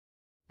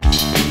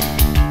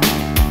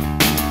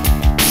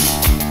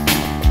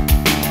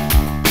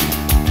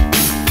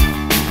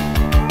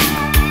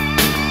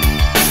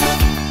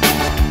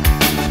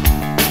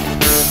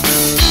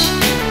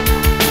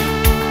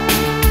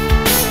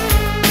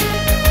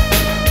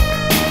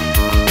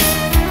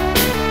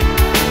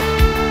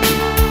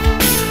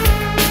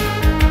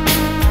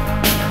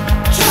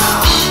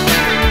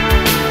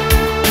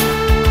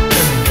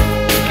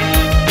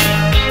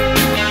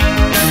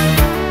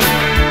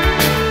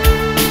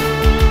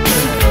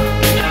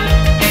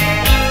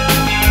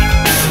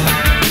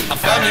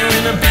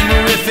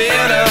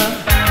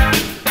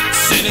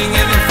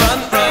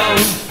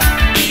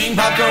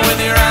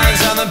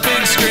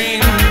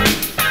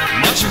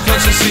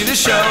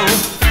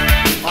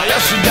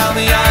down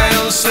the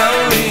aisle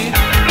slowly,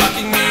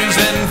 rocking muse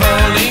and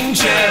folding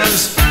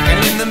chairs. And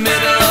in the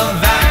middle of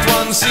Act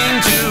One, Scene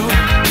Two,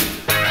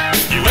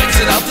 you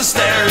exit out the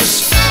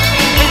stairs.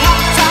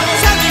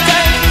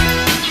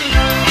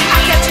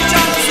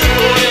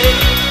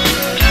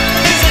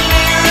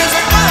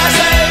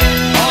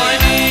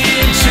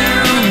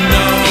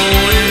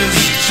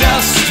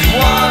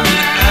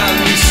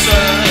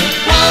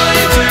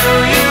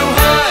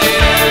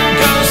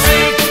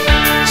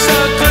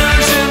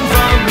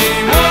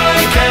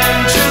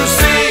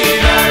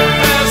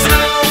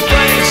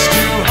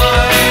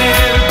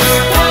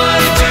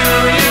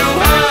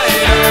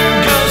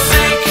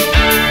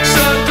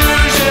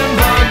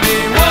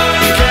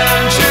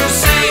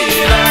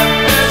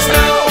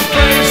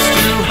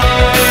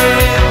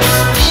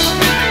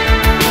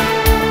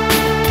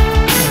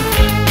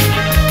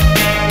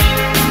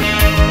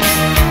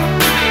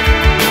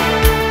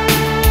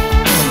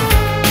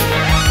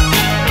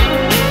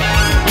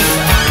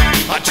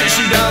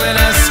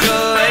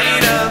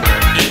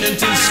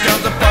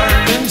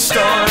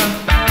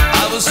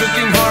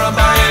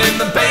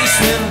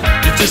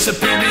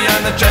 Disappeared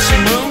behind the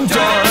dressing room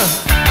door.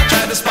 I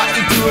tried to spot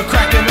you through a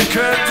crack in the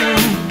curtain,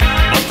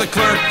 but the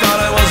clerk thought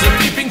I was a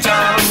peeping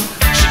Tom.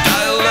 She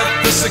dialed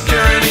up the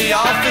security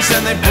office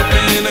and they put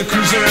me in a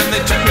cruiser and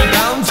they took me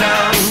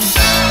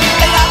downtown.